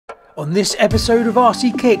On this episode of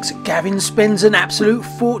RCKicks, Gavin spends an absolute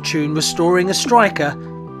fortune restoring a striker,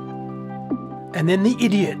 and then the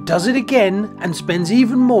idiot does it again and spends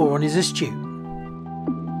even more on his Astute.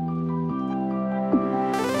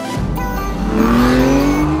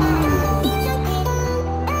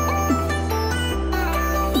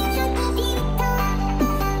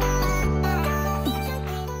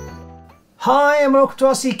 Hi and welcome to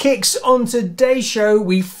RCKicks. On today's show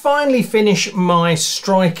we finally finish my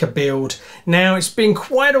striker build. Now it's been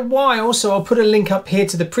quite a while, so I'll put a link up here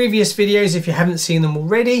to the previous videos if you haven't seen them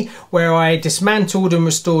already, where I dismantled and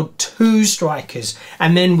restored 2 strikers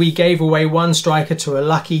and then we gave away 1 striker to a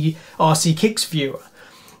lucky RCKicks viewer.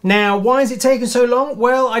 Now why has it taken so long?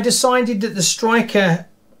 Well, I decided that the striker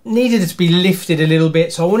needed to be lifted a little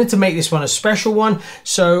bit, so I wanted to make this one a special one.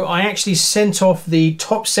 So I actually sent off the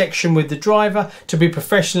top section with the driver to be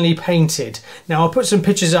professionally painted. Now I'll put some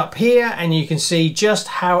pictures up here and you can see just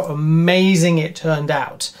how amazing it turned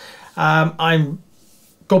out. I'm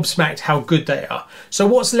gobsmacked how good they are. So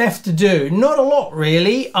what's left to do? Not a lot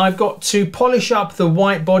really. I've got to polish up the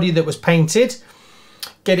white body that was painted,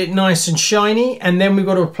 get it nice and shiny, and then we've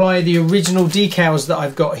got to apply the original decals that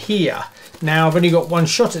I've got here. Now I've only got 1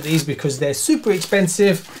 shot at these because they're super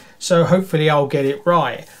expensive, so hopefully I'll get it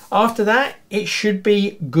right. After that it should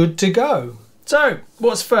be good to go. So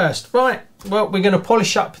what's first? Right, well, we're going to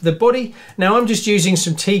polish up the body. Now I'm just using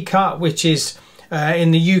some T-Cut, which is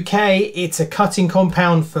in the UK it's a cutting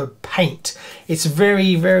compound for paint. It's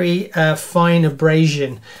very fine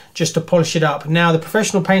abrasion just to polish it up. Now the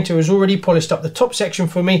professional painter has already polished up the top section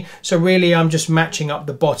for me, so really I'm just matching up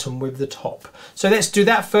the bottom with the top. So let's do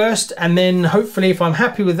that first, and then hopefully if I'm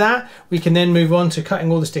happy with that we can then move on to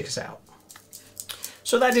cutting all the stickers out.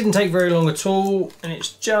 So that didn't take very long at all, and it's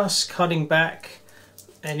just cutting back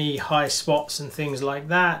any high spots and things like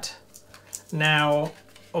that. Now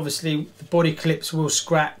obviously the body clips will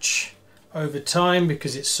scratch over time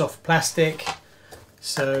because it's soft plastic,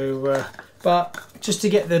 so but just to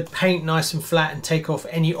get the paint nice and flat and take off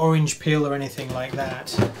any orange peel or anything like that,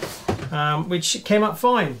 which came up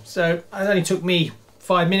fine. So it only took me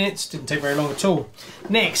 5 minutes, didn't take very long at all.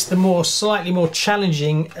 Next, the slightly more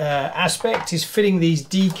challenging aspect is fitting these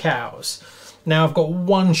decals. Now I've got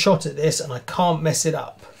 1 shot at this and I can't mess it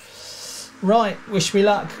up. Right, wish me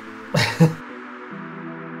luck.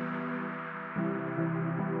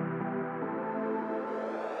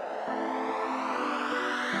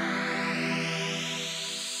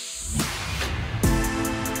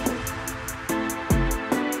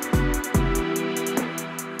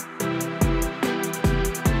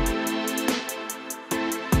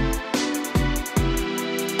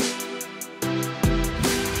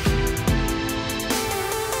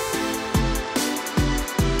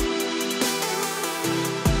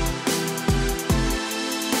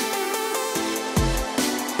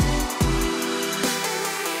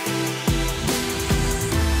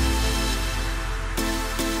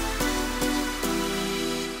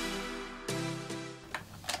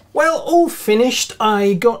 Well, all finished.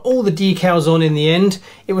 I got all the decals on in the end.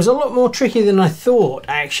 It was a lot more tricky than I thought,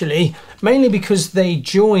 actually, mainly because they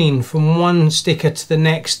join from one sticker to the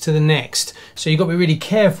next to the next. So you've got to be really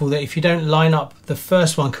careful that if you don't line up the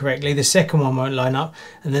first one correctly, the second one won't line up,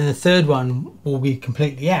 and then the third one will be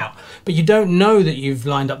completely out. But you don't know that you've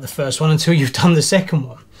lined up the first one until you've done the second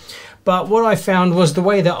one. But what I found was the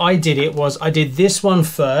way that I did it was I did this one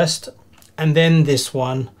first, and then this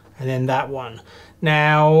one, and then that one.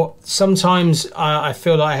 Now, sometimes I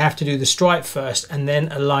feel like I have to do the stripe first and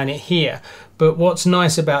then align it here. But what's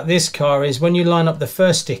nice about this car is when you line up the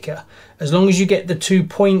first sticker, as long as you get the 2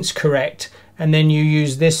 points correct and then you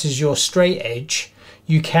use this as your straight edge,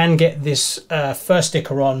 you can get this first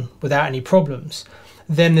sticker on without any problems.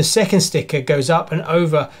 Then the second sticker goes up and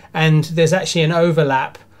over, and there's actually an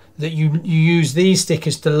overlap that you use these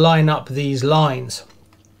stickers to line up these lines.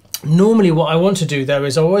 Normally what I want to do though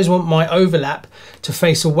is I always want my overlap to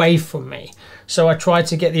face away from me. So I try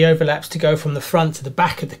to get the overlaps to go from the front to the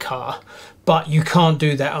back of the car, but you can't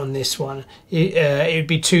do that on this one. It'd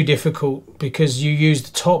be too difficult because you use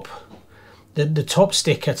the top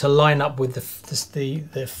sticker to line up with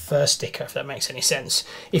the first sticker, if that makes any sense.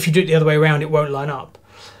 If you do it the other way around, it won't line up.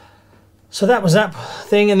 So that was that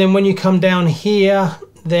thing, and then when you come down here,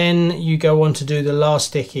 then you go on to do the last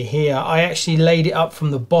sticker here. I actually laid it up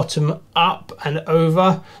from the bottom up and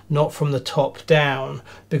over, not from the top down,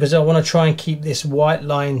 because I want to try and keep this white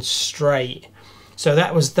line straight. So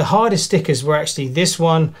that was the hardest stickers, were actually this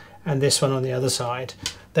one and this one on the other side.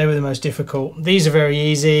 They were the most difficult. These are very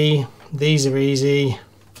easy, these are easy,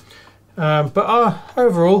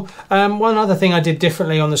 Overall, one other thing I did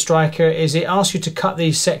differently on the Striker is it asks you to cut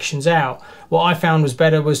these sections out. What I found was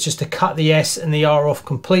better was just to cut the S and the R off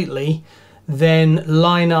completely, then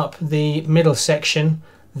line up the middle section,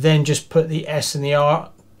 then just put the S and the R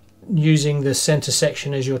using the center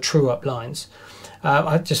section as your true up lines.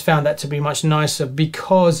 I just found that to be much nicer,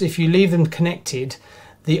 because if you leave them connected,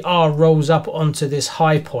 the R rolls up onto this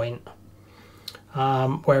high point.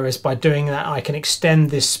 Whereas by doing that, I can extend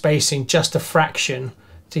this spacing just a fraction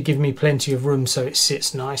to give me plenty of room so it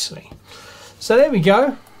sits nicely. So there we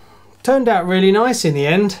go. Turned out really nice in the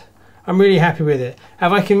end. I'm really happy with it.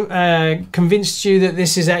 Have I convinced you that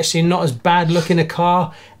this is actually not as bad looking a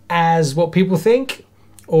car as what people think?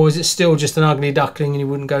 Or is it still just an ugly duckling and you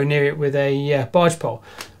wouldn't go near it with a barge pole?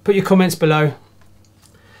 Put your comments below.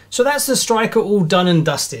 So that's the Striker all done and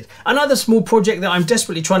dusted. Another small project that I'm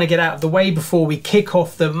desperately trying to get out of the way before we kick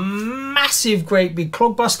off the massive great big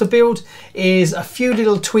clogbuster build is a few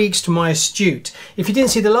little tweaks to my Astute. If you didn't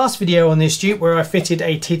see the last video on the Astute where I fitted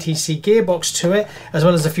a TTC gearbox to it, as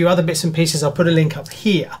well as a few other bits and pieces, I'll put a link up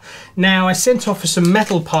here. Now I sent off for some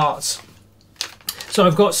metal parts. So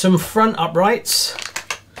I've got some front uprights,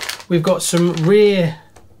 we've got some rear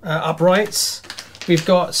uprights, we've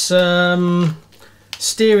got some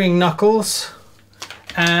steering knuckles,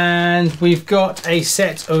 and we've got a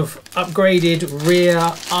set of upgraded rear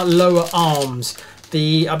lower arms,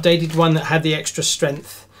 the updated one that had the extra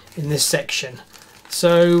strength in this section.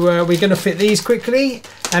 So we're going to fit these quickly,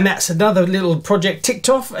 and that's another little project ticked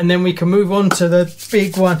off, and then we can move on to the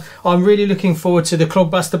big one. I'm really looking forward to the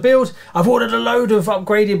clogbuster build. I've ordered a load of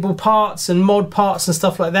upgradable parts and mod parts and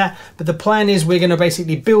stuff like that, but the plan is we're going to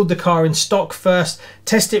basically build the car in stock first,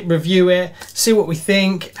 test it, review it, see what we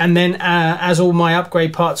think, and then as all my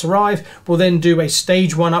upgrade parts arrive, we'll then do a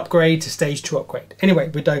stage 1 upgrade to stage 2 upgrade. Anyway,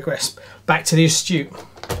 we digress. Back to the Astute.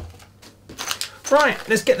 Right,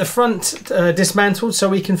 let's get the front dismantled so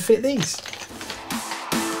we can fit these.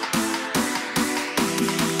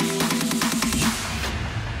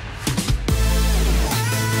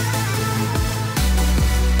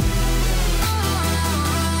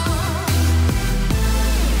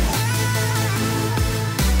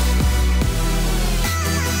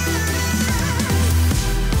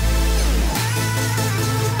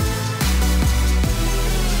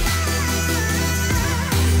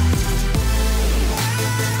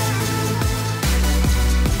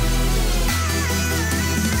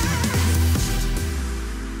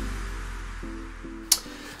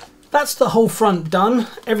 That's the whole front done.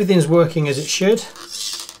 Everything's working as it should,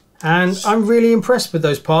 and I'm really impressed with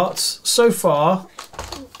those parts so far.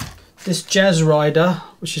 This Jazz Rider,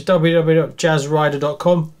 which is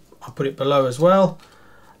www.jazzrider.com, I'll put it below as well.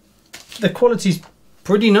 The quality's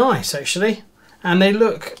pretty nice actually, and they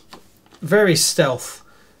look very stealth.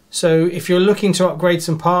 So if you're looking to upgrade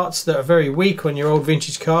some parts that are very weak on your old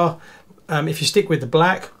vintage car, if you stick with the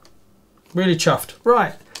black, really chuffed.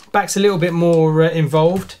 Right, back's a little bit more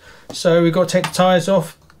involved. So we've got to take the tyres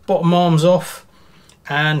off, bottom arms off,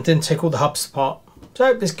 and then take all the hubs apart.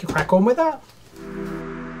 So let's crack on with that.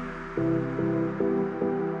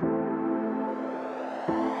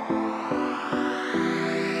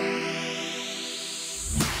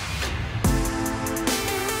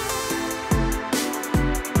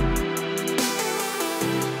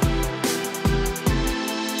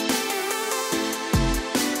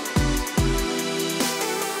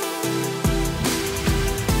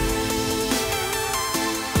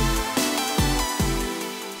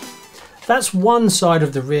 That's one side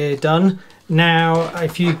of the rear done. Now,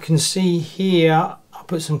 if you can see here, I'll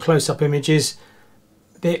put some close-up images.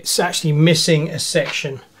 It's actually missing a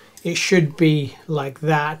section. It should be like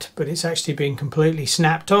that, but it's actually been completely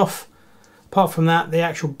snapped off. Apart from that, the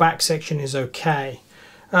actual back section is okay.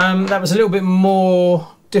 That was a little bit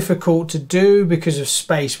more difficult to do because of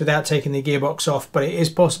space without taking the gearbox off, but it is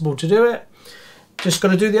possible to do it. Just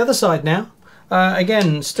got to do the other side now.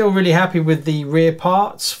 Again, still really happy with the rear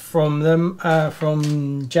parts from them,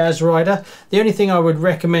 from Jazz Rider. The only thing I would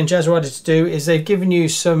recommend Jazz Rider to do is they've given you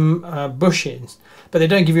some bushings, but they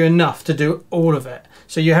don't give you enough to do all of it.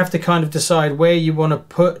 So you have to kind of decide where you want to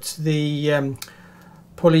put the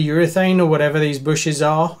polyurethane or whatever these bushes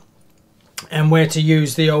are, and where to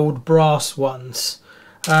use the old brass ones.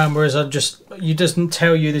 Whereas it doesn't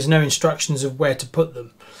tell you, there's no instructions of where to put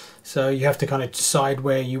them. So you have to kind of decide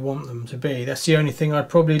where you want them to be. That's the only thing I'd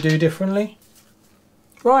probably do differently.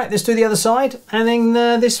 Right, let's do the other side, and then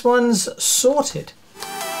this one's sorted.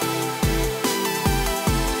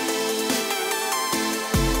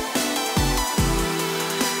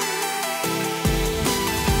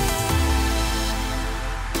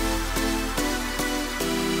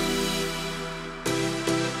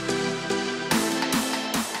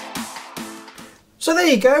 So there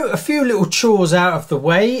you go, a few little chores out of the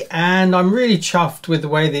way, and I'm really chuffed with the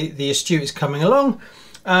way the Astute is coming along.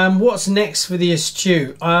 What's next for the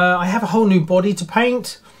Astute? I have a whole new body to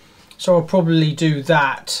paint, so I'll probably do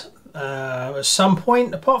that at some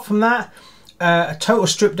point. Apart from that, a total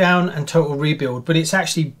strip down and total rebuild, but it's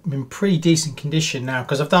actually in pretty decent condition now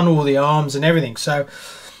because I've done all the arms and everything, so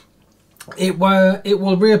it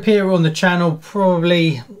will reappear on the channel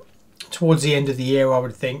probably towards the end of the year, I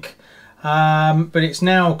would think. But it's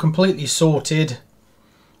now completely sorted,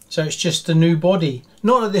 so it's just a new body.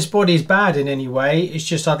 Not that this body is bad in any way, it's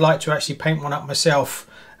just I'd like to actually paint one up myself,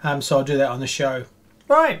 so I'll do that on the show.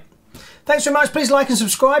 Right, thanks very much. Please like and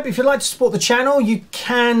subscribe. If you'd like to support the channel, you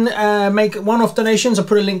can make one-off donations. I'll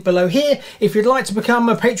put a link below here. If you'd like to become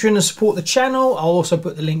a patron and support the channel, I'll also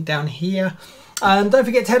put the link down here. Don't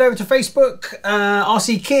forget to head over to Facebook,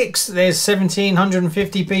 RCKicks. There's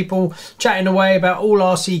 1,750 people chatting away about all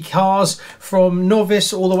RC cars, from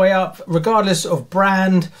novice all the way up, regardless of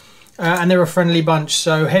brand, and they're a friendly bunch.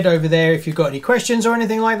 So head over there if you've got any questions or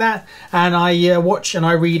anything like that, and I watch and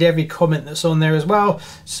I read every comment that's on there as well,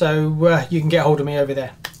 so you can get hold of me over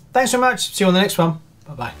there. Thanks so much. See you on the next one.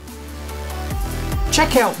 Bye-bye.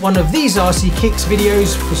 Check out one of these RCKicks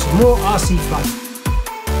videos for some more RC fun.